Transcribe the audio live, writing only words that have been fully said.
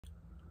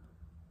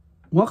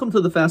Welcome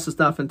to the fastest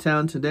daf in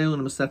town. Today we're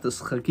going to set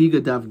this Chagigah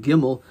daf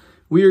Gimel.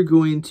 We are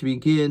going to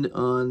begin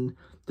on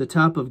the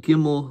top of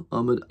Gimel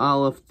Amud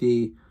Aleph,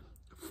 the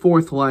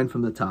fourth line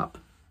from the top.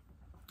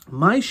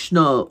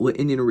 Maishna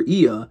le'inyan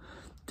re'iyah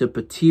de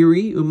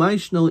patiri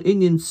u'maishna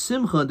le'inyan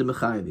simcha de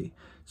mechayvi.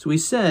 So we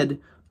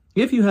said,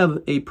 if you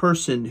have a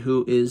person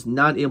who is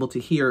not able to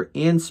hear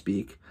and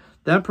speak,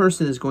 that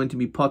person is going to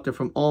be pater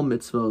from all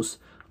mitzvos.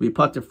 He'll be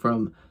pater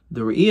from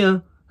the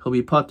re'iyah. He'll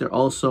be pater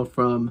also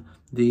from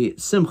the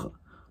simcha.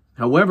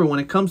 However, when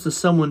it comes to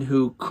someone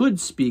who could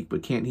speak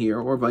but can't hear,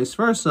 or vice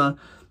versa,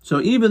 so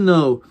even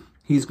though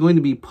he's going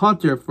to be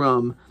pater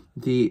from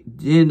the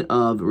din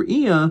of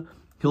re'iyah,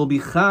 he'll be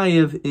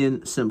chayiv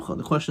in simcha.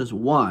 The question is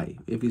why?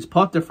 If he's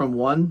pater from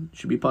one, he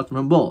should be pater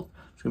from both.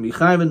 He's going to be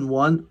chayiv in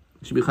one,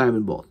 he should be chayiv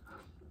in both.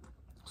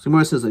 So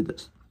Gemara says like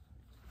this: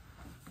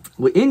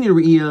 in your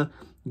re'iyah,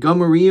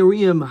 gamar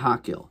re'iyah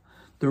mahakil.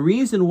 The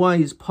reason why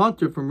he's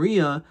pater from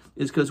re'iyah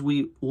is because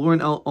we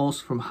learn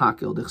also from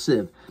hakil.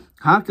 D'chsiv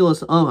hakil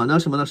is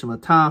hanashim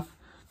ataf,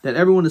 that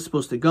everyone is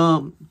supposed to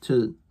go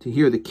to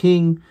hear the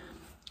king,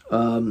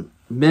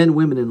 men,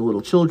 women, and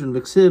little children.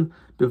 D'chsiv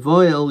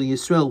bevoyel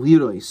Yisrael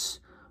lirois,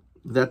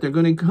 that they're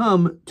going to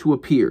come to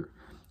appear.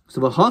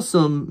 So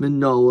v'hasam min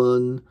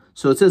nolan.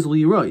 So it says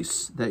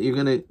lirois, that you're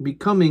going to be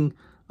coming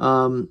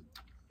to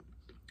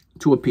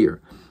appear.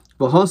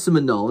 V'hasam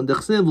min nolan.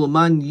 D'chsiv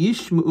l'man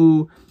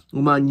yishma'u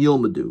uman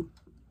yilmadu.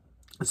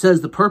 It says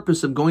the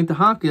purpose of going to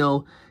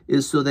Hakil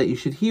is so that you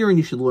should hear and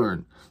you should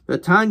learn.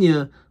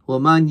 V'tanya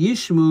l'man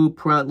yishmu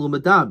prat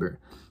l'medaber.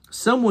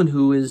 Someone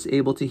who is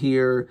able to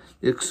hear,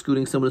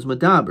 excluding someone who's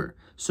medaber.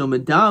 So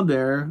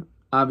medaber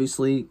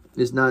obviously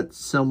is not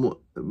someone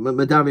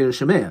medaber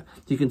shemea.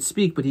 He can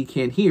speak, but he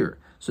can't hear.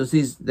 So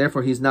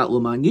therefore he's not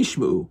l'man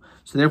yishmu.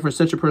 So therefore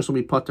such a person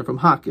will be pater from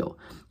Hakil.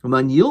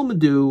 L'man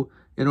yilmadu,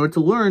 in order to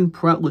learn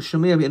prat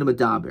l'shemea v'en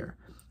medaber,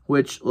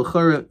 which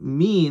l'chara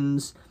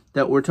means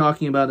that we're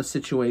talking about a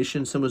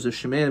situation, someone who's a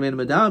shemen and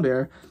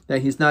medaber,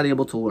 that he's not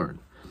able to learn.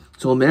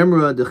 So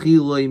memra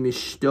dechiloi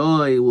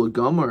mishtoi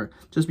l'gamar,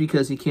 just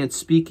because he can't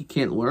speak, he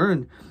can't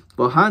learn.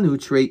 Bahanu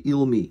trei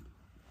ilmi.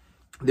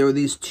 There were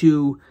these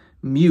two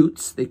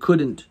mutes; they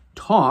couldn't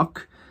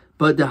talk.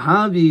 But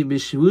dehavi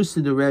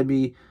b'shvusa de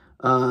Rabbi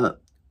b'nei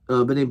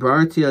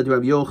Bartia de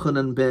Rabbi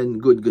Yochanan ben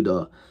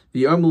Gudgada.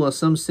 The Armula,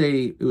 some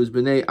say it was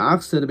b'nei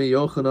Achsa de Rabbi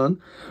Yochanan.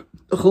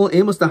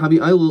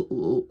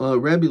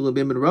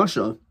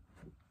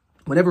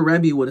 Whenever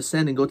Rabbi would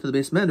ascend and go to the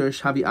base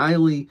medrash, Havi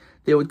Aili,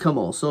 they would come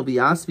also.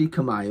 V'yasvi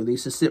kamayu, they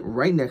used to sit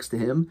right next to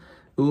him.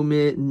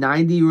 Ume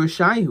 90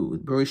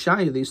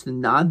 Rishayu, they used to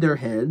nod their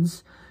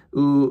heads.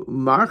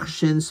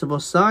 Marchshin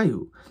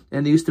savosayu,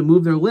 and they used to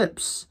move their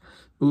lips.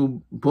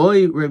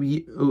 Boy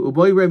Rabbi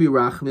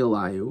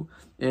Rachmilayu,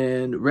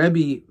 and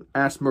Rabbi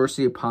asked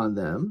mercy upon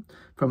them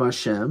from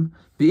Hashem.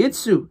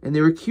 V'itzu, and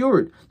they were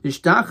cured.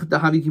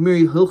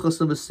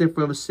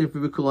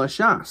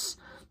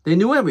 They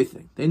knew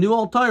everything. They knew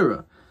all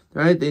Torah,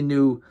 right? They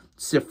knew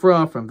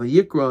Sifra from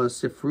Vayikra,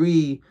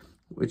 Sifri,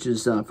 which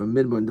is from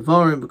Midbar and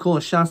Devarim, V'kol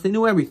Hashas. They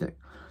knew everything.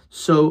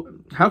 So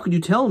how could you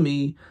tell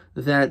me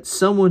that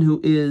someone who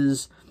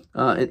is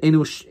an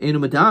Enu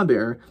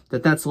Medaber,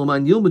 that's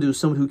Laman Yilmadu,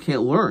 someone who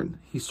can't learn?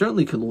 He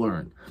certainly can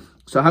learn.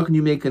 So how can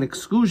you make an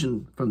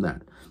exclusion from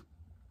that?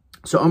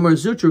 So Amar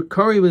Zutra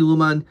Kari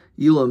Luman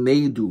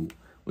Yilamedu,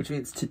 which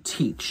means to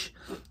teach.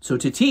 So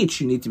to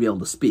teach, you need to be able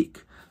to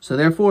speak. So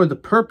therefore, the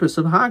purpose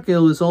of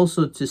Hakil is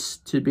also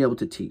to be able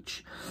to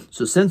teach.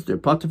 So since they're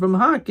pater from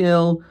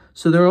Hakil,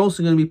 so they're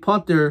also going to be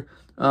pater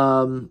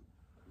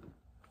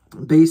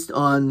based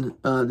on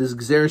this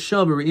Gzer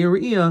Shav or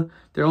Re'iyah,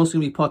 they're also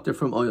going to be pater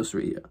from Oyos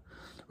Re'iyah.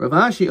 Rav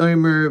Ashi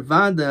Omer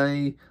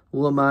Vadai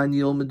Laman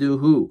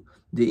Yilmeduhu.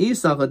 The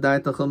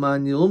Isachadaitach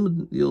Laman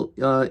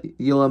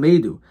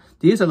Yilamedu.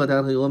 The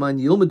Isachadaitach Laman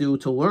Yilmedu,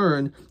 to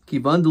learn.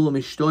 Kivandul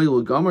Mishtoi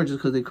Lagamar, just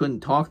because they couldn't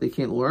talk, they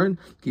can't learn.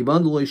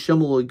 Kivandul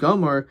Shamul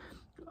Lagamar,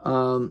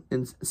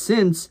 and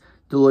since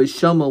the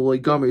Shamul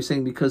Lagamar, you're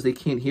saying because they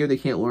can't hear, they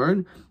can't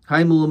learn.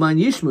 Haimul Laman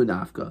Yishmu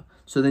Nafka.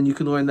 So then you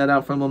can learn that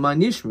out from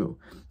Laman Yishmu.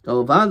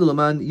 Elvandul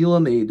Laman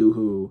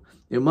Yilameduhu.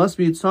 It must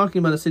be talking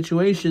about a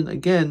situation,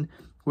 again,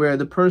 where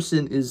the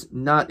person is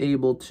not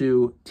able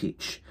to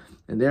teach.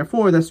 And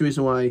therefore, that's the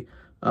reason why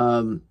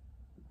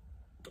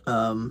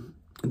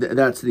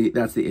that's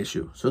the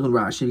issue. So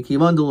Rashi,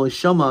 kivan de lo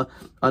shama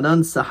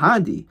anan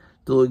sahadi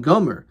de lo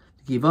gomer,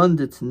 kivan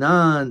de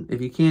tanan. If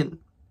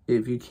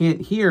you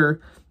can't hear,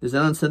 there's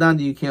anan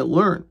sahadi you can't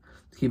learn.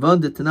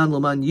 Kivan de tanan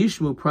loman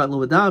yishmu prat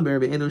lo v'daber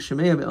ve'enu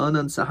shemei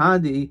ve'anan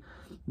sahadi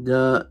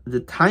the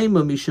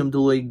taima mishum de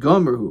lo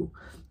gomerhu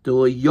de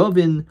lo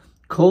yovin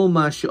kol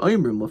ma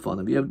she'oimrim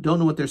lefanav. You don't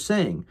know what they're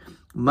saying.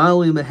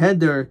 Mali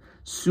meheder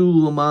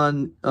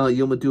Sulaman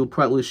Yomadu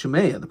Prat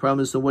L'Shemeya. The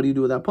problem is, so what do you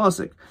do with that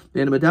pasuk?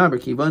 Then Medaber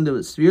Kivanda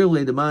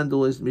Svirle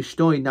Demandol is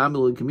Mishtoi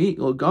Namil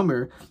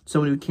Gomer.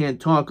 Someone who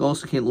can't talk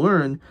also can't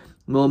learn.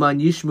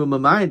 Moman Yishmu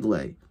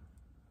Mamaidle.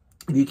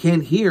 If you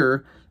can't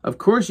hear, of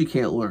course you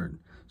can't learn.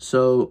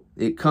 So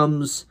it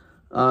comes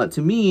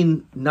to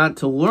mean not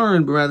to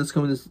learn, but rather it's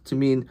coming to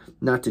mean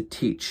not to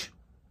teach.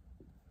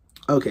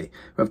 Okay,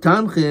 Rav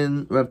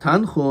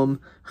Tanchum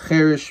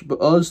cherish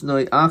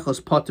be'oznoi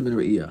achos patim in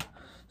re'iyah.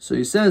 So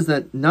he says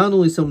that not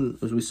only someone,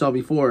 as we saw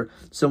before,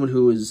 someone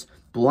who is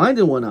blind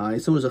in one eye,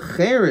 someone who's a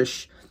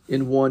cherish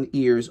in one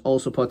ear is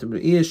also patim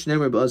in re'iyah.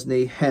 Shnemer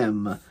be'oznei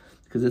hem,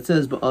 because it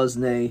says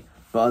be'oznei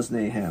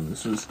hem.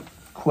 This is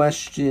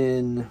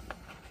question.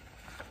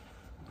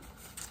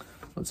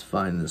 Let's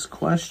find this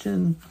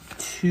question.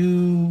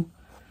 20,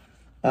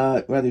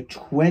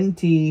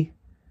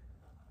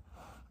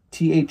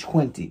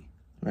 th20,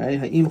 right?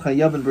 Ha'im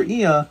chayav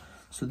b'riyah.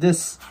 So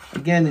this,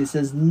 again, he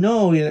says,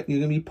 no, you're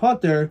going to be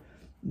potter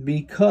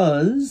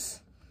because,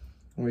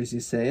 where does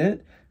he say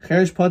it?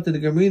 Cherish potter the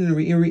gamrin and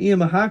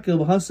re'iyah mahakil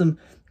b'hasam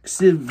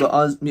ksiv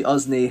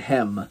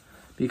mi'oznehem.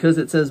 Because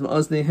it says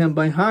mi'oznehem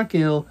by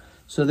hakil,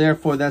 so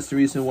therefore that's the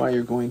reason why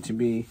you're going to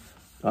be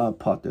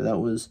potter. That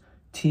was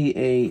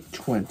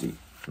TA20.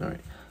 All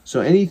right.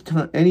 So any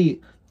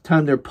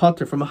time they're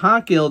potter from a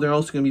hakil, they're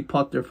also going to be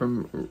potter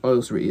from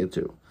oils re'iyah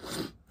too.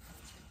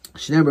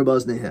 Shneber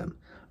b'oznehem.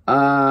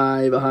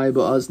 I b'hai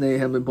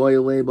b'oznehem and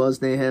boyle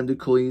b'oznehem to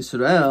kol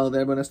Yisrael. That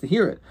everyone has to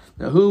hear it.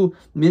 Now who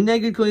min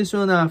neged kol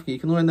Yisrael nafki? You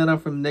can learn that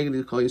out from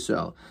neged kol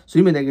Yisrael. So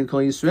you min neged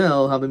kol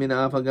Yisrael haba min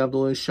af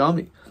hagavdol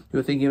shami.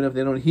 You think even if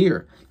they don't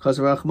hear, because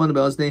of rachman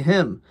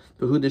b'oznehem,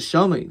 but who the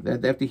shami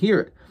that they have to hear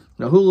it.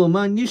 Now who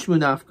loman yishmu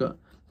nafka?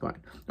 Fine.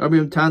 Rabbi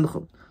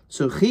Tanchum.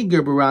 So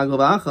Chagigah b'ragel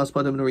v'achas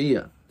patim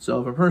re'iyah.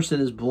 So if a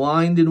person is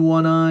blind in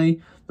one eye,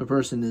 the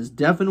person is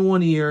deaf in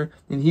one ear,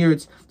 and here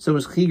it's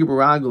someone's Chagigah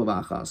b'ragel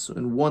v'achas. So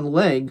in one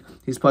leg,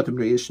 he's patim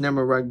re'iyah.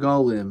 Shnemer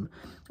ragolim.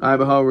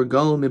 Ibaha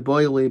ragolim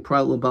iboyle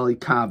prat l'bali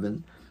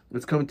kavin.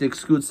 It's coming to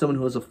exclude someone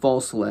who has a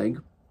false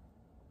leg.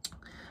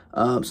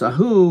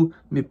 Sahu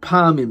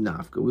mipamim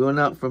nafka. We went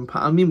out from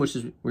pamim, which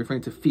is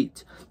referring to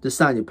feet.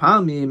 Desanya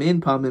pamim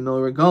in pamim el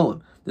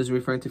ragolim. This is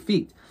referring to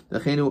feet. The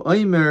chenu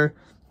oimer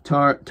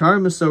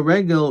tarmasa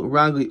regel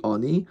ragli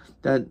oni,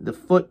 that the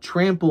foot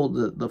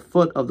trampled the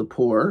foot of the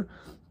poor.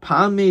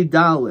 Pame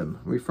dalim,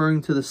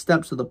 referring to the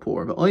steps of the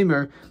poor. But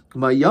oimer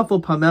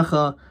mayafo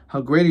pamecha,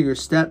 how great are your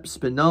steps?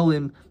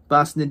 Benolim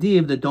bas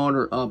nadiv, the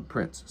daughter of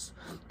princes.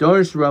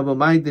 Dorish rava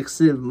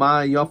ma'diksiv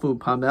mayafu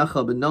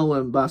pamecha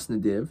benolim bas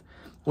nadiv.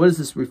 What is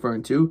this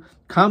referring to?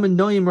 Kamen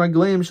noyim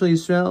ragleim shel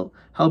Yisrael.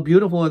 How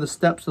beautiful are the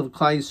steps of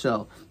Klal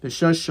Yisrael.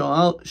 B'shash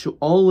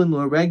shu'olin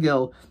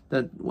l'regel,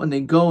 that when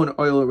they go in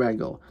oil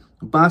regel.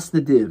 Bas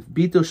Nadiv,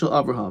 Bito shel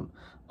Avraham.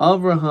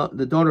 Avraham,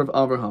 the daughter of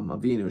Avraham,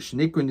 Avinu,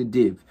 Shnikra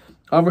Nadiv.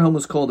 Avraham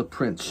was called a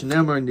prince.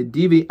 Shnemer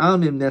Nadivi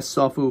Amim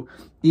Nesafu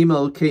Ima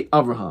Elkei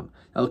Avraham.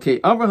 Elkei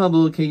Avraham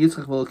Elkei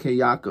Yitzchak Elkei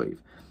Yaakov.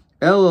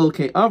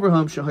 Elkei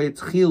Avraham Shahayat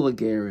Chil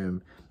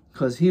Gerim,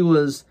 because he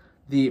was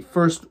the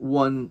first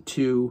one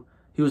to.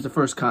 He was the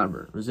first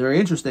convert. It was very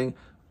interesting.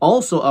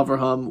 Also,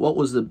 Avraham, what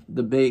was the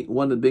big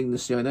one of the big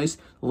nisyonos?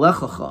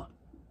 Lechacha.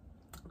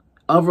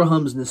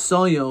 Avraham's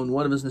nisayon,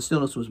 one of his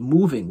nisyonos was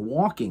moving,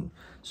 walking.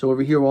 So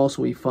over here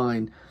also we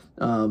find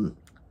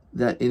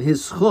that in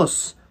his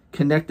chus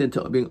connected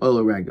to being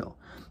oil regel.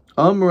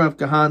 Rav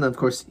Kahana, of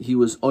course, he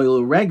was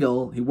oil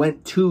regel. He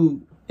went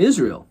to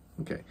Israel.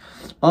 Okay.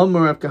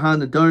 Rav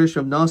Kahana, Darish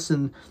of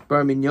Nasan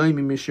Bar Minyoim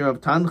Mishir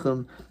of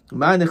Tanchum.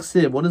 What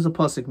does the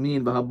pasuk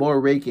mean?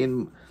 V'habor reik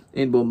in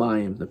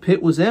Bomayim. The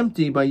pit was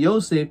empty by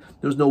Yosef.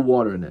 There was no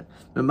water in it.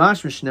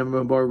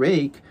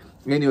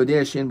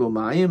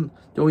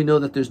 Don't we know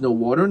that there's no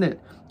water in it?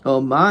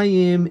 There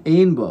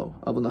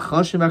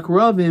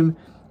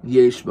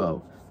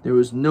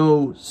was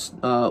no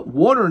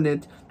water in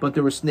it, but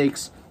there were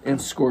snakes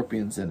and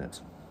scorpions in it.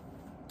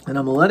 And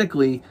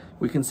homiletically,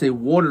 we can say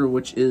water,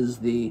 which is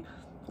the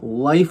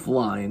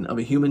lifeline of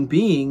a human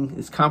being,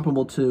 is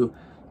comparable to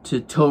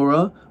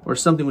Torah, or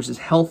something which is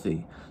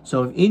healthy.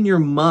 So if in your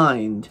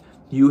mind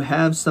you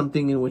have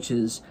something in which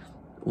is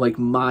like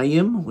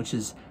mayim, which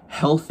is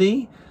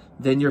healthy,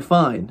 then you're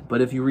fine. But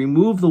if you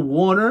remove the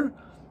water,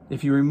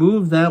 if you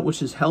remove that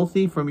which is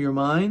healthy from your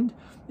mind,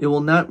 it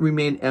will not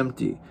remain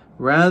empty.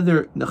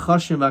 Rather,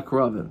 nechashim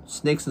v'akravim,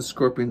 snakes and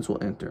scorpions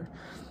will enter.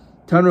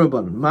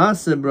 Tanuraban,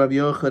 Maseb Rav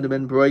Yochad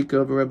ben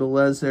Broikov, Rebbe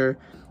Lezer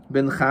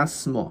ben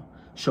Chasmo,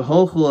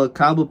 Shaholchul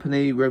Kabul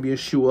Pnei Rabbi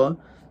Yeshua,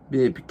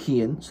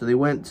 so they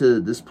went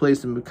to this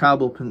place in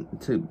Kabul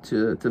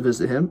to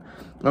visit him.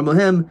 What did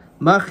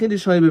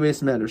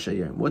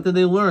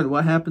they learn?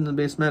 What happened in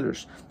the Beis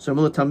Medrash? So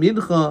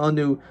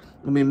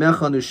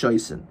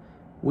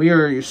we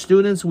are your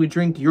students, we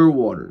drink your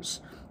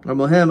waters. You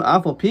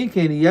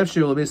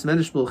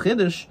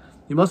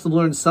must have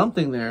learned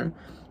something there.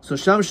 So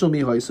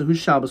whose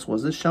Shabbos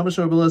was it? Shabbos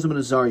Rabbi Lezer ben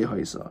Azariah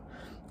Haisa.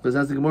 Because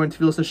as the Gemara in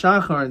Tefillas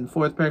HaShachar in the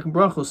 4th parak in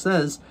Brachos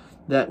says,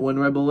 that when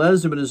Rabbi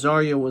Lezer ben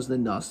Azariah was the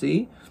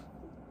Nasi,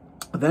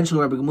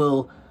 eventually Rabbi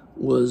Gamliel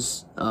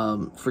was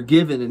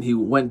forgiven and he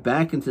went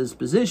back into his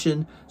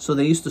position, so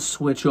they used to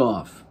switch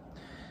off.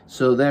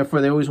 So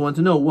therefore they always want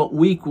to know what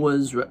week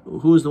was,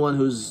 who was the one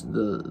who's the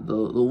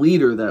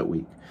leader that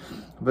week.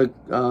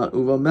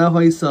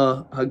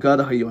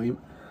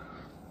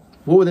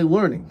 What were they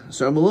learning?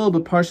 So I'm a little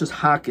bit parshas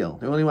hakel.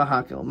 They're learning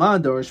about hakel. Ma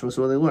dorish was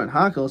what they learned.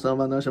 Hakel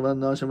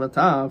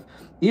nashim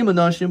ima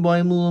nashim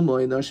boy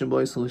mulumoy nashim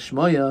boy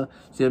salishmoya.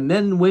 So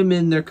men and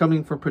women, they're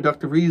coming for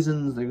productive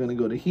reasons. They're going to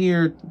go to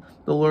hear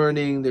the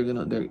learning. They're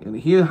going to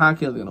hear hakel.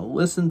 They're going to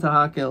listen to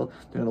hakel.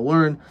 They're going to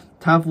learn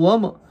tav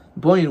lama.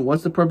 Boy, and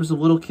what's the purpose of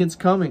little kids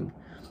coming?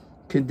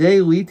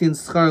 Kedei litin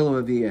schar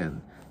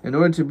l'mavien, in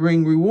order to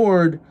bring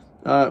reward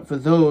for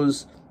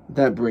those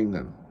that bring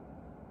them.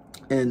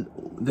 And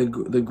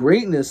the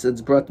greatness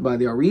that's brought by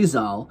the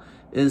Arizal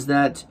is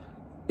that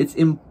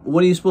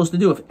what are you supposed to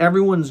do? If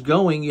everyone's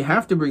going, you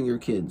have to bring your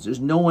kids. There's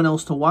no one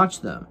else to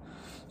watch them.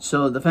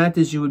 So the fact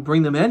is you would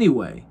bring them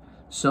anyway.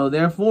 So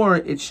therefore,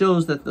 it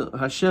shows that the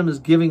Hashem is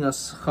giving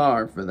us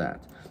schar for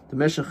that. The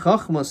Meshech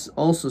Chachmas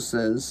also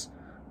says,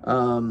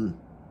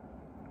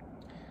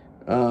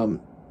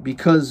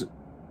 because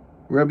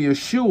Rabbi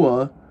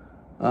Yeshua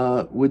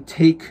would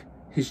take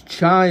his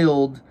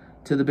child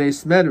to the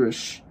Beis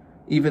Medrash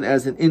even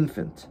as an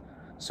infant.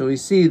 So we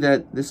see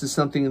that this is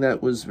something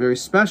that was very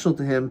special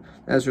to him,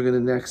 as we're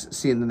going to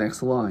see in the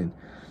next line.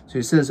 So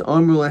he says,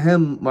 Amru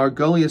lahem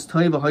margolias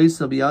toiva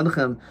haisa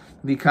biyadchem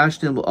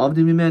vikashtem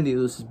avdim mimeni.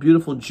 This is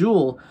beautiful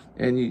jewel,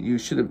 and you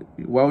should have.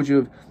 Why would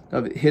you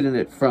have hidden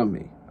it from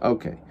me?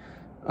 Okay,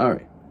 all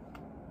right,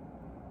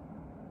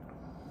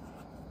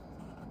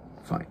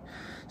 fine.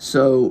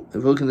 So if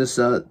we look in this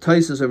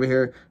Taisus over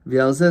here,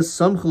 v'alzes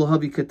samchul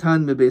havi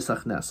katan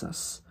mebeisach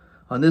nesas.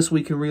 On this,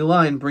 we can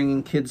rely on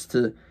bringing kids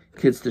to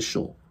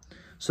shul.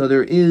 So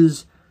there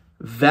is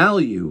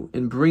value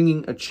in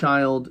bringing a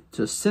child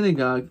to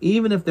synagogue,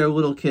 even if they're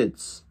little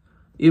kids,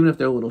 even if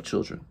they're little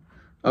children.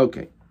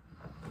 Okay.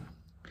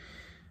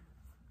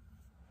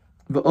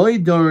 V'oi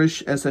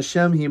dorish es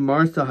Hashem hi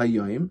martha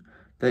hayoim,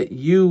 that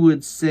you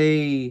would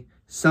said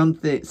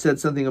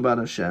something about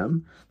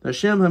Hashem.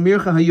 Hashem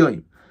hamircha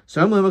hayoim.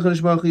 So you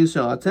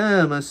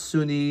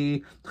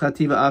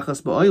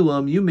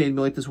made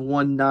me like this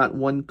one knot,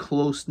 one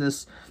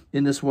closeness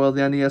in this world.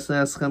 So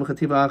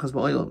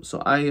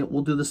I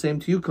will do the same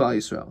to you, Klal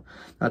Yisrael.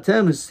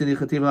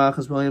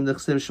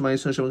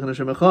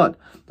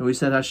 And we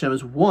said Hashem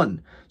is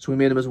one, so we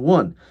made him as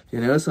one.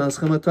 And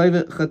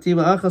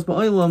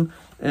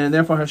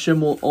therefore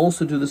Hashem will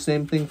also do the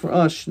same thing for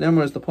us.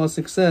 Shnemar, as the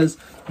pasuk says,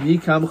 as we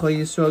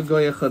continue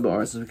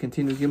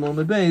Gimel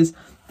Amud Beis,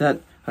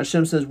 that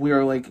Hashem says we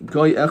are like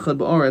Goy Echad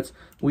Ba'aretz.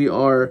 We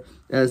are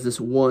as this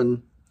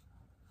one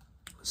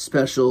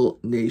special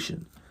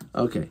nation.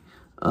 Okay,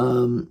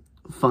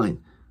 fine.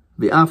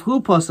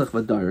 V'afhu pasach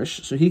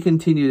v'darish. So he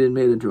continued and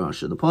made a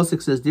drasha. The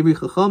pasuk says, Divri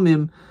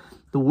Chachamim,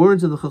 the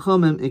words of the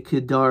Chachamim,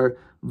 ikidar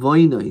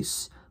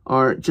vaynos,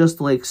 are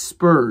just like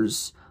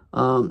spurs.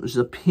 There's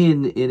a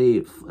pin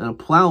in a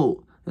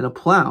plow,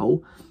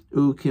 ukimis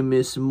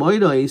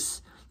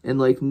moidos, and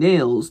like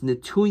nails,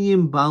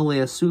 netuyim bale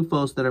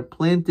asufos, that are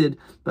planted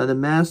by the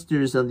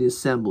masters of the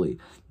assembly.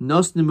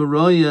 Nosnim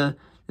Maroya,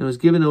 and was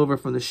given over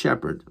from the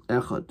shepherd,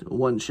 Echad,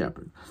 one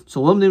shepherd.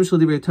 So Lomdim shel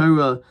divrei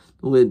Torah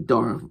with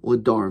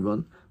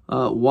darvan.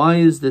 Why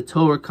is the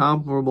Torah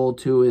comparable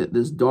to it?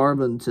 This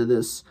darvan, to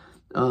this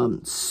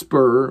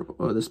spur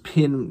or this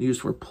pin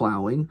used for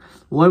plowing.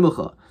 Ma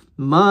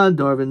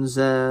darvan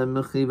zeh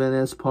mechiven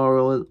es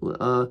paro.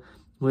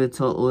 That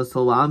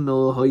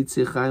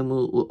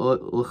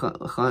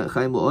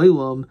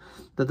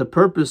the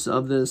purpose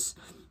of this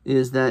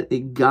is that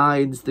it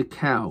guides the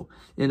cow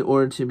in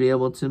order to be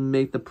able to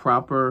make the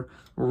proper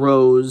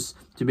rows,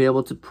 to be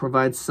able to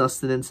provide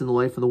sustenance in the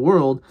life of the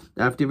world.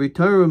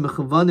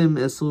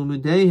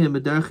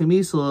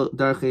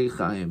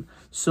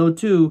 So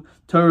too,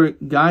 Torah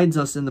guides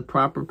us in the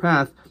proper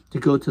path to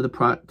go to the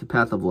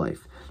path of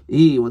life.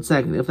 One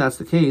second, if that's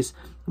the case,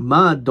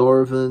 ma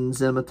dorvan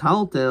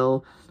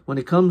zemataltel, when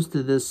it comes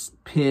to this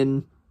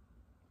pin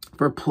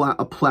for a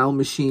plow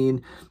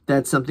machine,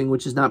 that's something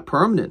which is not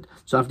permanent.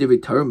 So after every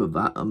term of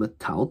a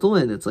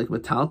metaltalin, it's like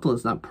metaltalin,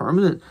 it's not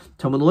permanent.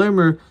 Talmud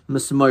Leimer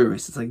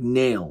mismoiris, it's like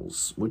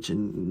nails, which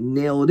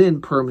nail it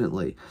in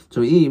permanently.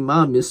 So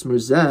ma mismer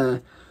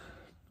zeh,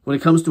 when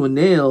it comes to a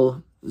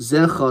nail,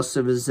 zeh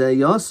chaser v'zeh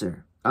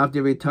yaser. After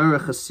every Torah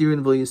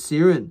chasirin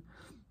v'yasirin.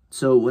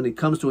 So when it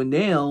comes to a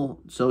nail,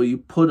 so you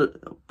put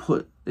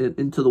it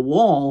into the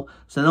wall,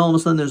 so then all of a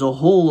sudden there's a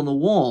hole in the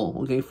wall.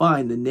 Okay,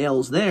 fine, the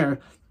nail's there,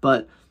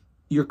 but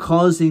you're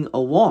causing a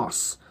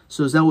loss.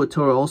 So is that what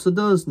Torah also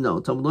does? No.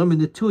 Talmud Leimer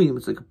netuyim,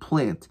 it's like a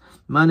plant.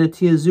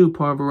 Manatiazu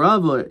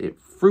parvarava, it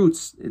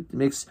fruits, it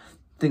makes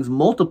things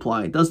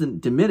multiply. It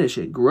doesn't diminish,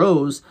 it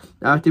grows.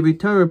 After every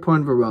Torah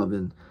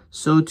parvaravin.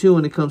 So too,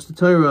 when it comes to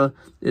Torah,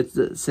 it's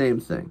the same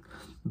thing.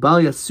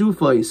 Bal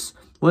yasufais.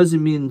 What does it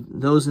mean,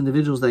 those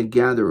individuals that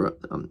gather,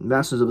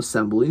 masters of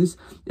assemblies?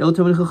 That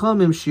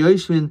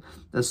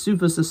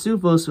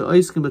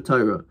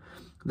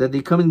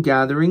they come in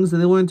gatherings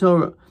and they learn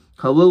Torah.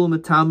 Halul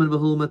mataman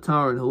v'halul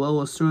matarin,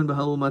 halul asurin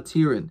v'halul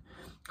matirin,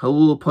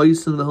 halul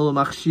paisan v'halul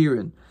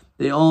machshirin.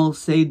 They all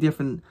say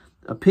different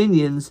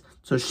opinions.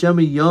 So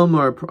Shema Yom,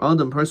 or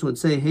Adam, person would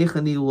say,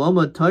 Heichani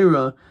lama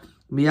Torah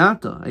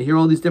Miata. I hear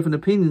all these different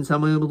opinions.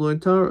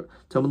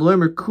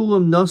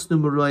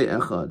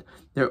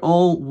 They're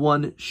all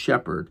one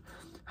shepherd,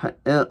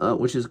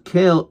 which is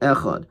Kel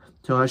Echad.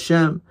 To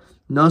Hashem,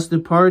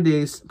 Nasnu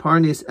Pardes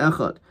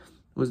Echad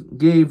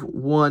gave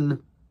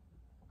one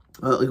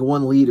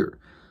one leader.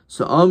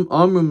 So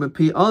Amru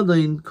Mepi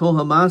Adain Kol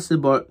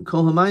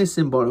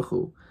Hamaisim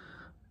Baruchu.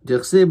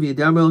 Dechsev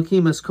Yidam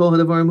Elokim Es Kol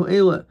Hadavar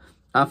Mu'ela.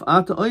 Af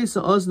Ata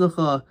Oisa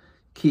Oznacha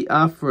Ki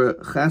Afra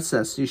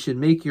Chasas. You should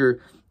make your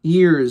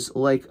ears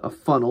like a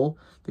funnel.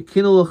 The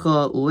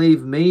Kinulacha Lev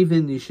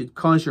Maven. You should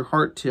cause your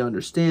heart to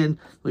understand.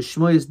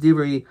 Lishmoyas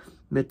Divri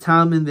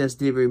Metamin Ves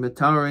Divri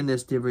Metarin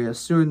Ves Divri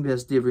Asurin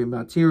Ves Divri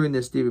Matirin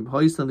Ves Divri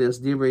Hoislam Ves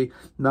Divri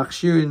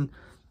Machshirin.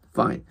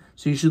 Fine.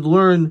 So you should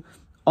learn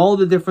all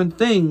the different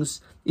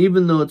things,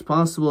 even though it's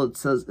possible, it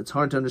says it's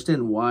hard to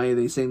understand why are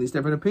they saying these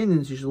different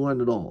opinions. You should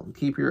learn it all and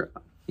keep your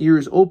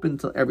ears open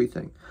to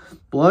everything.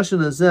 Our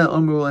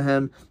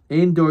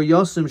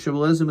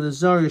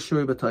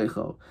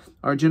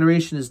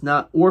generation is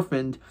not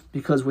orphaned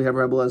because we have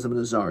Rabbi Elazar ben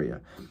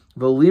Azariah.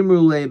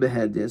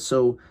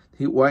 So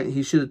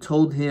he should have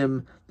told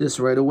him this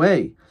right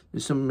away. He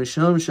didn't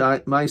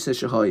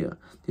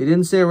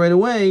say it right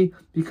away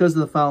because of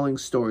the following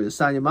story. The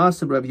Sanya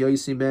Masab Rabbi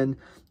Yosi ben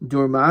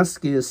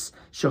Durmaskis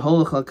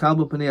Shaholach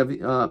Kabu Panei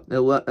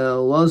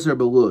Elazar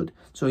Belud.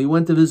 So he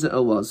went to visit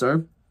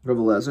Elazar, Rabbi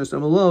Elazar.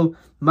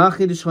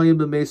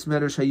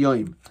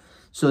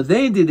 So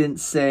they didn't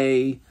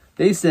say.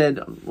 They said,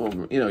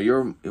 well,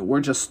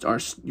 we're just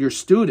your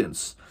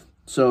students.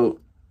 So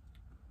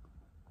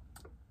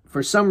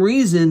for some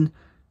reason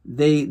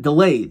they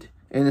delayed,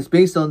 and it's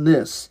based on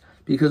this.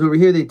 Because over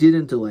here they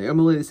didn't delay.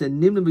 They said,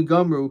 Nimna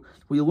B'Gamru,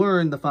 we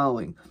learned the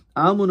following.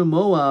 Amun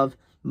Moav,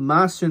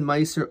 Maser and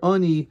Meiser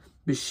Ani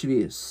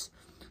B'Shvius.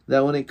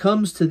 That when it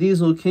comes to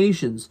these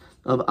locations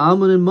of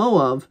Amun and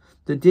Moav,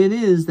 the din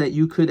is that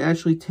you could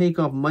actually take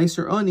off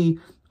Meiser Ani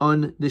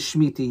on the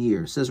Shemitah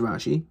year, says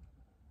Rashi.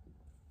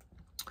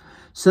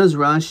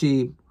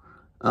 V'Yaskinu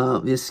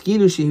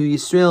Shehu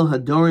Yisrael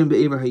Hadorim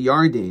Be'ever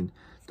Hayardain.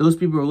 Those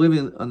people who are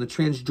living on the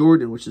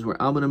Transjordan, which is where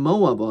Ammon and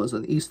Moab was,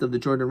 on the east of the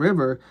Jordan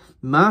River,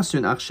 Maser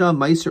and Achshav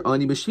Meiser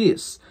Ani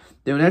B'Shvius.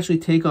 They would actually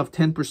take off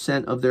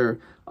 10% of their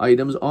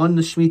items on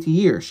the Shemitah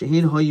year.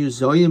 Shehin Hayu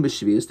Zoyim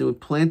B'Shvius. They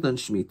would plant on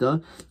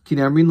Shemitah.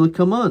 Kinamrin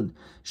L'Kaman.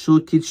 Shul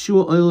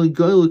Kitshu Oil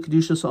Goyl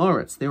Kedushas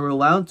Aretz. They were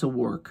allowed to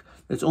work.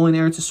 It's only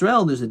in Eretz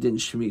Yisrael there's a din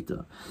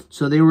Shemitah.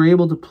 So they were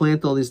able to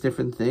plant all these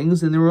different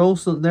things, and they were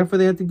also, therefore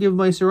they had to give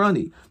Meiser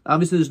Ani.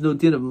 Obviously there's no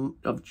din of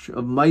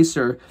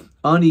Meiser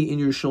Ani in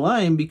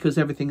Yerushalayim because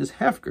everything is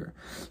Hefker.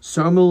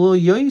 Sarmelo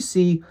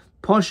Yoisi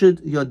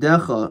Pashat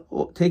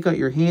Yadecha. Take out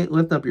your hand,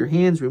 lift up your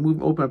hands,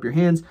 open up your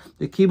hands,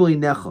 the Kibli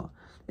Necha,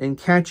 and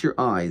catch your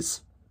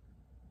eyes.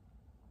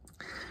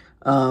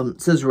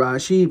 Says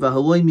Rashi,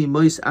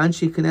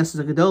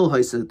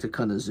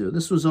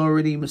 this was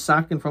already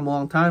masakin from a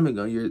long time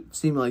ago. You're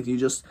seeming like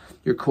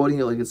you're quoting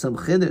it like it's some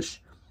chiddush.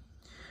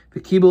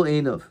 V'kibul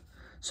einav.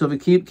 So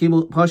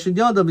v'kibul pashad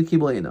yadav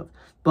v'kibul einav.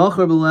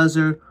 Bachar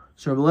b'lezer.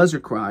 So Rabbi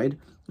Elazar cried,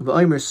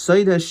 V'aymer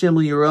Said Hashem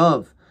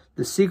liyarav.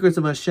 The secrets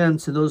of Hashem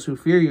to those who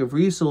fear you of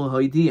Risol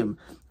Haidim.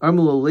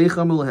 Armul Leich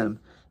Armulahem.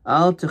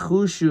 Al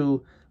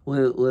Techushu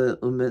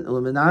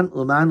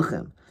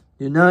Lemanchem.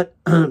 Do not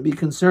be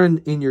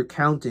concerned in your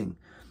counting.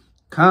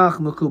 Kach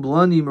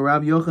Mekublani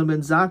Marab Yochanan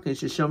ben Zakkai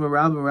Sheshama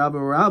Rabbi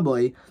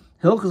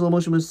Hilchas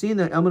Moshe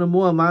Masina Amana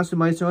Moa Master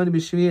Meiser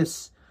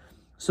B'Shvius.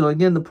 So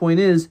again, the point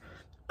is,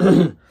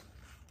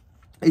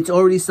 it's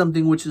already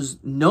something which is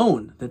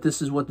known that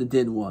this is what the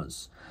din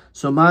was.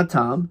 So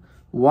Matam,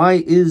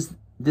 why is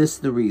this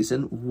the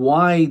reason?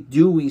 Why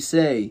do we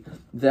say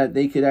that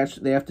they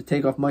have to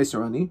take off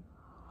Meiser Ani?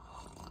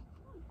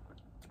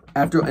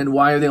 And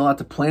why are they allowed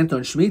to plant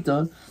on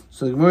Shemitah?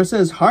 So the Gemara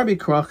says, Harbi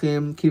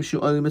Krachim Kivshu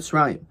Oli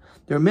Mitzrayim.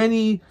 There are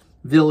many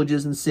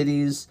villages and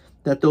cities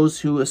that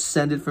those who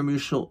ascended from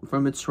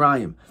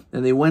Mitzrayim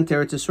and they went to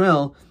Eretz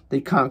Yisrael, they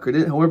conquered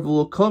it. However,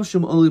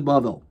 Kovshum Oli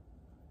Bavel.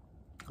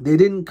 They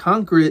didn't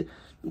conquer it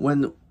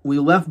when we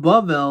left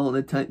Bavel in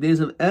the days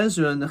of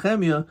Ezra and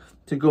Nehemiah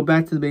to go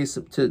back to the base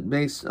of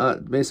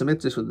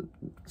Mikdash, for the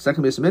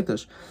second base of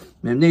Mikdash.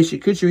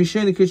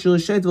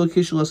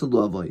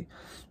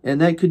 And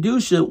that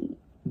Kedusha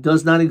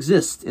does not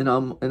exist in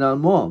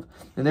Moab.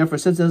 And therefore,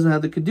 since it doesn't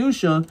have the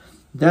Kedusha,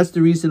 that's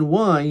the reason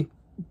why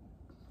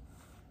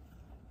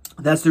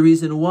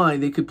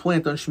they could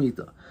plant on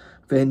Shemitah.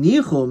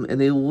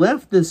 And they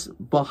left this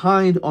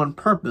behind on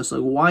purpose.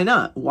 Like, why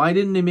not? Why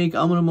didn't they make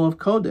Amon Moab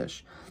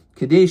Kodesh?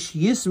 Kadesh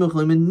Yismach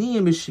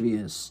Lemaniyim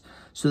B'Shvius.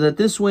 So that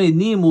this way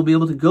Niyim will be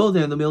able to go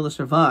there and they'll be able to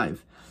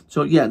survive.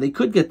 So yeah, they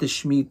could get the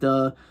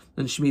Shemitah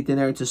and Shemitah in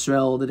Eretz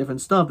Yisrael, the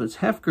different stuff. It's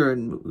Hefker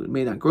and it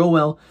may not grow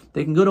well.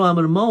 They can go to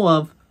Ammon and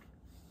Moab,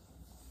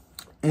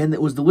 and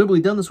it was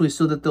deliberately done this way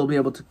so that they'll be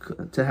able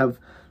to have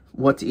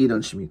what to eat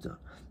on Shemitah.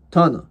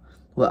 Tana.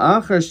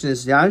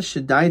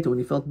 When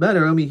he felt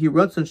better, may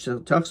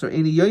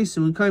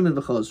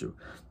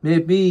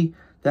it be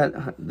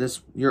that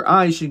your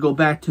eyes should go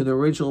back to the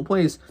original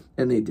place,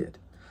 and they did.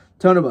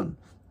 Tanaban.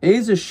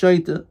 Eza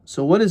shaita.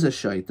 So what is a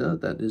shaita?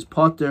 That is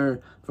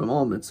pater from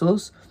all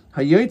mitzvos.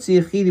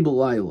 Hayotzi yechidi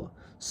b'layla.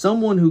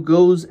 Someone who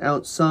goes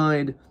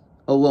outside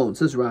alone.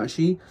 Says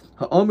Rashi.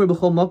 Ha'omer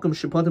b'chol makom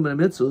shepatim ben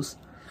mitzvos.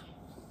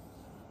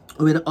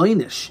 U'min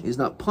einish. He's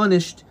not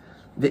punished.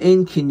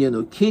 Ve'en kinyan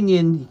o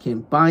kinyan. He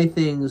can't buy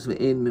things.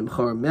 Ve'en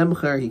memchar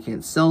memcher. He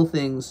can't sell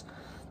things.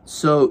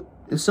 So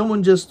if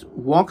someone just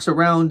walks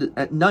around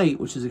at night,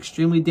 which is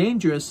extremely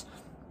dangerous,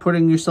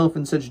 putting yourself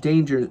in such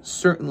danger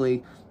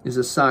certainly is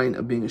a sign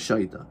of being a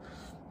shaita.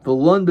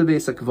 V'lon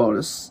beveis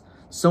hakvaros.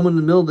 Someone in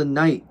the middle of the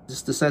night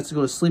just decides to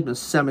go to sleep in a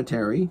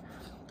cemetery.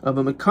 Of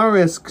a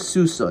makares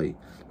ksusai,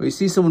 where you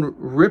see someone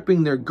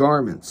ripping their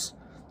garments.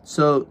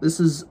 So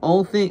these are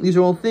all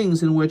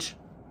things in which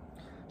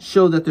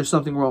show that there's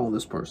something wrong with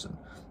this person.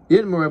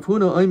 They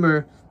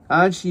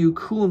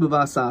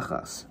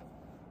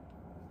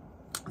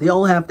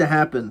all have to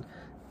happen.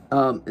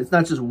 It's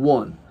not just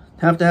one.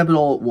 They have to happen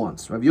all at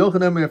once. Rav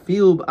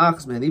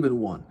Yochanan, even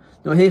one.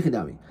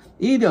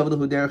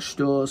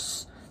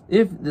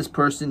 If this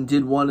person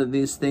did one of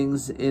these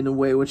things in a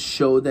way which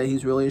showed that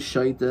he's really a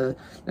shaita,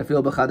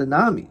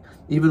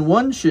 even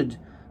one should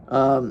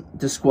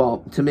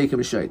disqualify to make him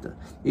a shaita.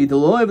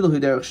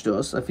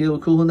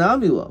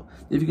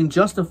 If you can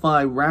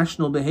justify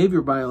rational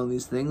behavior by all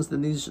these things,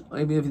 then if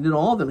you did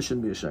all of them, it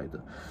shouldn't be a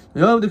shaita.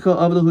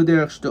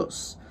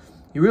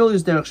 He really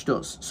is derech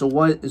shtos. So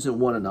why isn't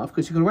one enough?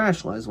 Because you can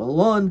rationalize.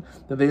 Valon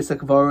beveis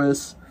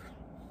hakvaros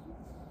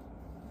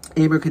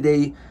emer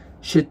kadei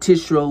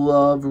shetishra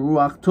love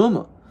ruach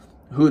tuma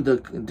who the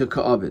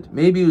ka'avid.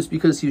 Maybe it was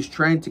because he was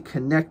trying to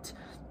connect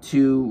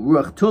to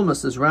ruach tuma.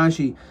 Says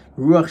Rashi,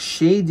 ruach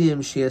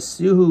shedim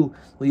sheasuhu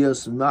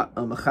lios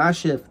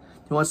machashif.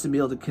 He wants to be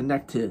able to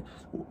connect to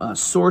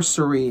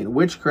sorcery and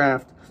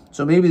witchcraft.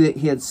 So maybe that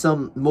he had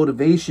some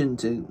motivation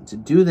to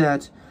do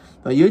that.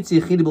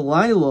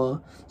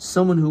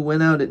 Someone who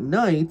went out at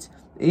night,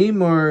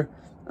 Amar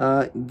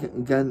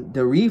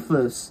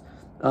Gandarifas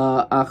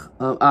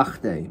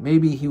Achte.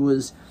 Maybe he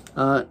was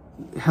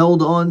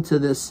held on to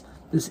this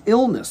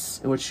illness,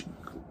 in which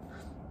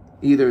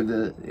either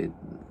the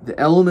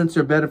elements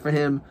are better for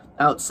him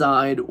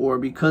outside, or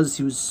because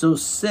he was so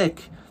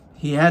sick,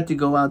 he had to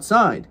go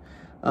outside.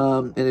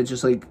 And it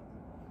just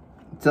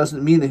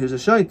doesn't mean that he was a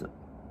shaita.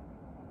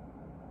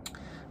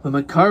 When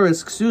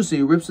Makaris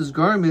Ksusi rips his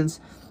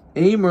garments,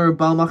 Amer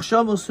Bal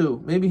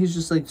Machshavosu. Maybe he's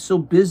just so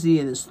busy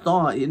in his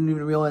thought, he didn't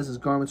even realize his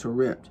garments were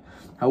ripped.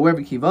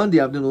 However, Kivandi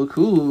Abdul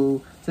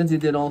Lakulu, since he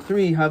did all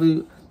three,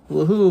 Havi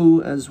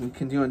Lahu, as we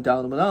continue on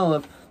Dalam and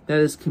Aleph, that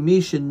is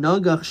Kamisha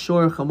Nagach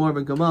Shor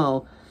Chamor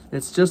Gamal.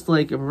 It's just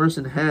like if a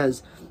person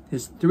has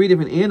his three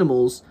different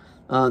animals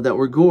that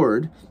were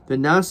gored, the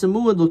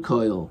Nasamuad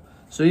Lakoil.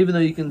 So even though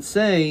you can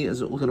say,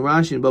 as we look at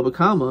Rashi and Baba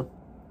Kama,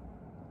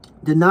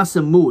 the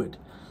Nasamuad.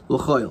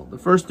 The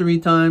first three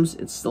times,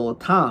 it's still a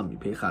tam. You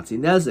pay chatzi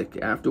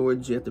nezik.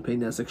 Afterwards, you have to pay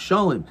nezik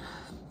shalim.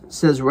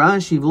 Says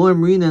Rashi,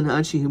 v'loim rinan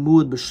hachi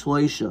himud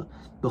b'shloisha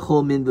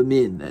b'chol min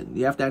v'min. That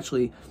you have to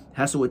actually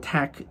has to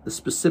attack the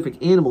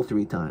specific animal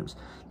three times.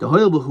 The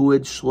hoyel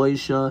b'huid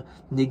shloisha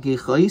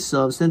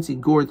nigechaisav. Since he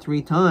gored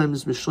three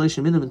times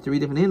b'shloisha minim in three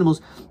different animals,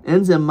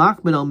 enzem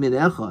makbid al min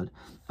echad.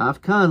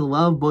 Afkan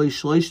lav boy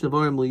shloish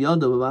devarim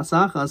liyada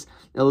b'vasachas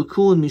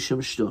elukul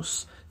misham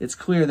shtos. It's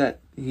clear that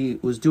he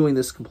was doing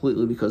this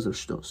completely because of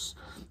shtos.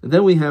 And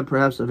then we have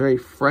perhaps a very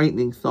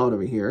frightening thought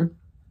over here.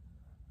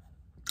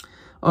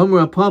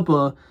 Amra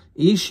Papa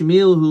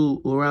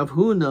Ishmaelhu Rav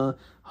Huna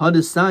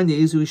Hadasanya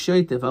Izu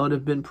Shaita. If I would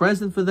have been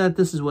present for that,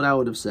 this is what I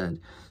would have said.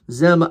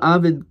 Zem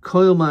Avid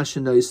Koil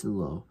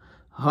Mashanaisinlo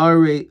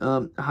Hari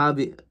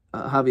Havi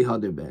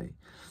Haderbe.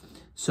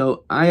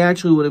 So I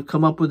actually would have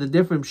come up with a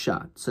different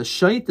shot. So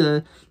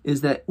shaita is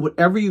that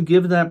whatever you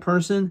give that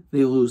person,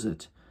 they lose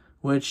it.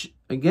 Which,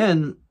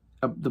 again,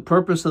 the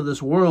purpose of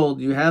this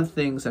world, you have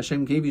things,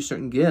 Hashem gave you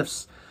certain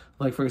gifts.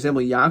 Like, for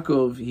example,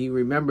 Yaakov, he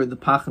remembered the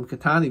Pachim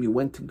Katanim, he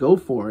went to go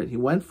for it, he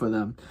went for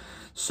them.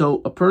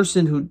 So a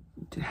person who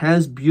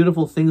has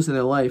beautiful things in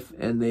their life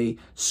and they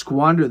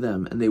squander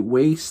them and they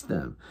waste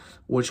them,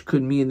 which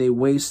could mean they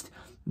waste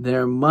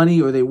their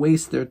money or they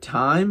waste their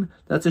time,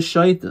 that's a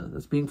shaita.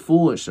 That's being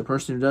foolish. A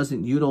person who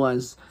doesn't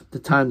utilize the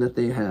time that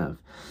they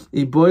have.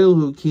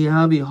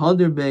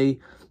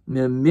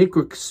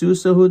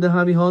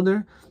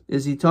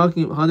 Is he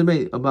talking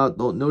about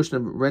the notion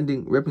of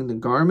ripping the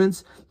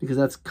garments because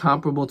that's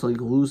comparable to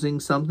losing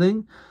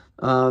something?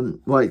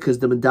 Why? Because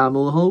the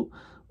medamulho.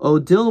 O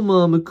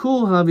dilma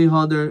makul havi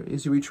hader,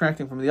 is he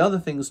retracting from the other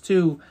things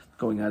too?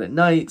 Going out at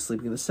night,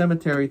 sleeping in the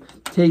cemetery.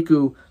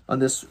 Teku on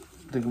this,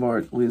 the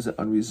Gemara leaves it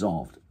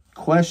unresolved.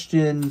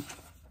 Question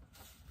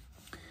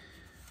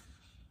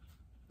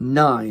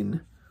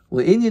 9.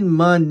 Le'inyan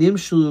man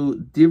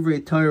nimshlu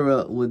divrei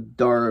Torah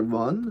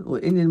l'darvan,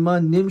 le'inyan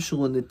man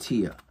nimshlu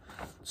netiya.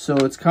 So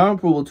it's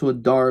comparable to a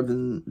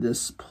darvan,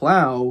 this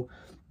plow,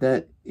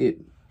 that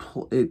it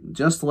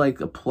just like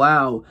a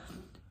plow,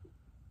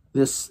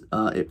 this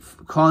it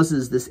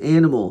causes this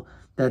animal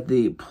that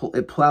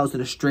it plows in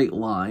a straight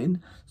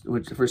line,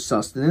 which for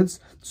sustenance.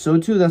 So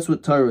too, that's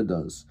what Torah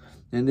does.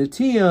 And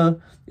Natiya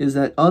is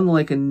that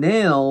unlike a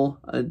nail,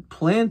 a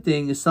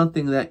planting is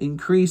something that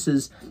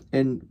increases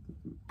and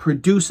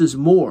produces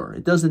more.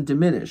 It doesn't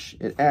diminish,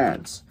 it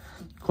adds.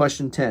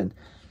 Question 10.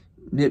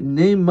 What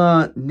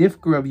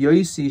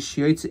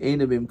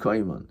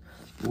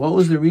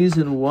was the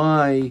reason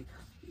why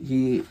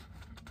he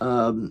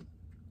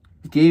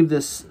gave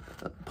this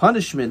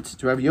punishment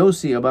to Rav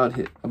Yossi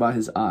about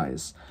his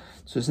eyes?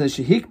 So it says,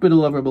 Shehikbid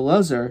of Rabbi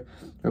Lezer.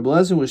 Rabbi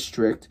Lezer was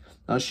strict.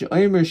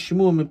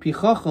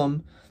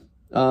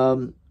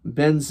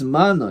 Ben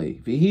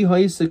Zmanoi, Vihi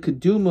Haisa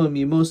Keduma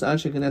Mimos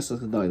Asher Knesset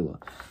Chadayla.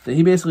 That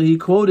he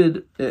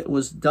quoted it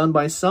was done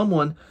by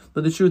someone,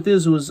 but the truth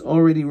is it was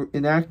already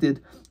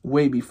enacted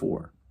way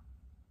before.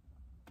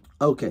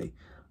 Okay.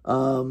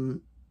 TA.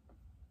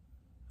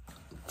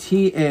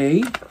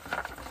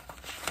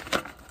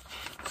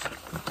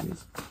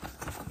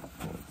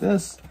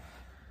 This.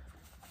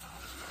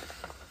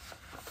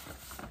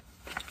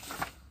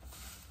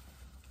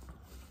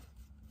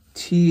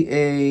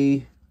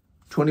 TA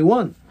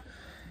 21.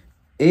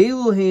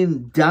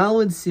 Elohein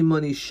Daled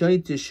Simani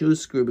Shaita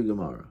Shuskar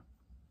B'Gemara.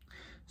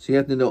 So you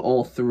have to know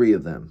all three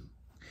of them.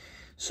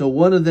 So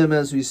one of them,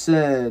 as we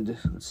said,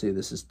 let's see,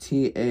 this is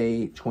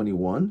TA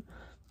 21.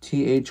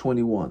 TA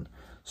 21.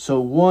 So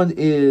one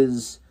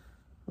is,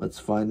 let's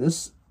find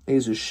this,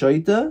 Ezu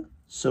Shaita.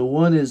 So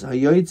one is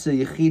Hayoitza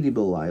Yechidi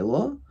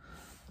B'Laila,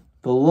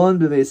 Balon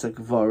B'Veis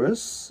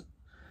HaKvaris,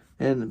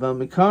 and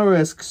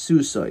V'Mikares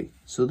Ksusai.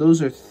 So those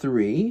are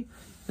three.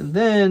 And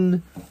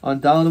then on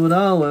Dalet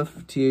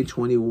Aleph, TA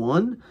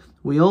 21,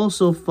 we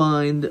also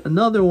find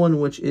another one,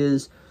 which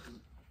is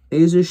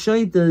Ezer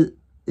Shaita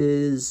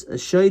is a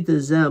Shaita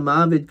Zem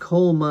Avid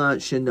Kolma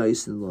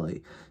Shenaisin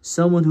Lai.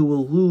 Someone who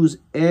will lose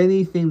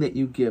anything that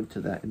you give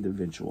to that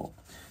individual.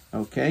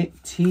 Okay,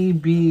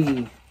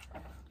 TB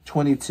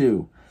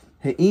 22.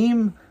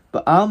 He'im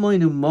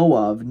Ba'amoinu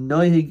Moav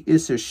Noihig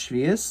Iser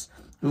Shvius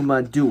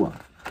Umadua.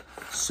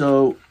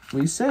 So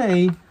we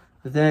say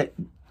that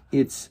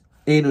it's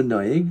Einu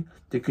Noig.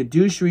 The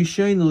Kedusha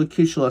Rishain Lu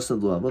Kitshul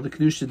Asad Lava. The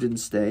Kedusha didn't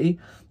stay.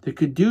 The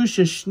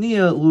Kedusha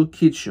Shnia Lu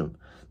Kitshum.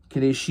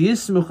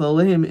 Kadeshiyismuch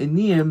Aleim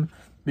Eniyim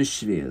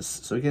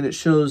B'Shvius. So again, it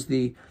shows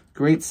the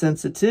great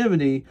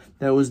sensitivity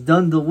that was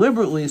done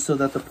deliberately so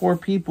that the poor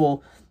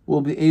people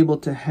will be able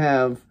to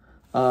have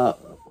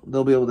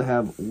they'll be able to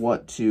have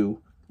what to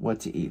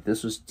eat.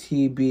 This was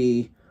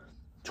TB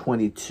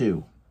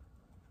 22.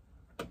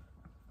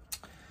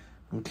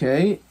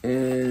 Okay,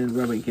 and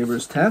Rabbi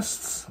Giver's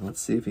tests.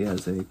 Let's see if he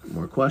has any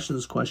more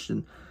questions.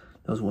 That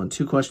was 1,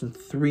 2, question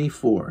 3,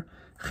 4.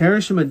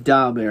 Cherish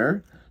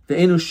Medaber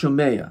ve'enu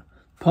shomeya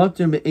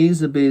pater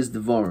me'eza beis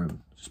devarim.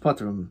 Just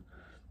pater from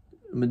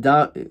he's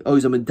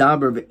a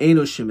Medaber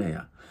ve'enu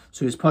shomeya.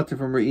 So he's pater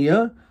from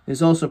Re'iyah.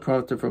 He's also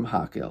pater from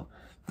Hakel.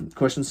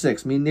 Question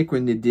 6. Mi nikra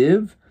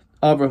nidiv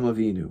Avraham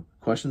Avinu.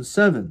 Question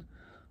 7.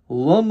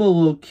 Lama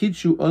lo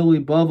kitchu oli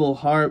bavel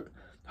harbe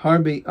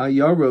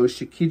ayaro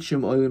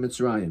shekitchum oli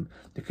Mitzrayim.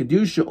 The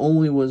Kedusha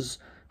only was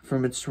for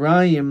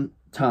Mitzrayim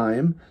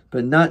time,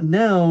 but not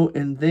now,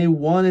 and they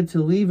wanted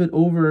to leave it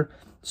over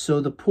so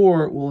the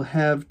poor will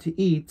have to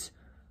eat,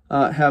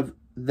 have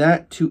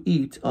that to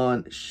eat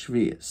on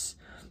Shvius.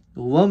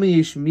 Lama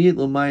yishmiyat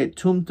l'mayat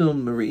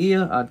tumtum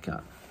Maria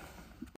adkan.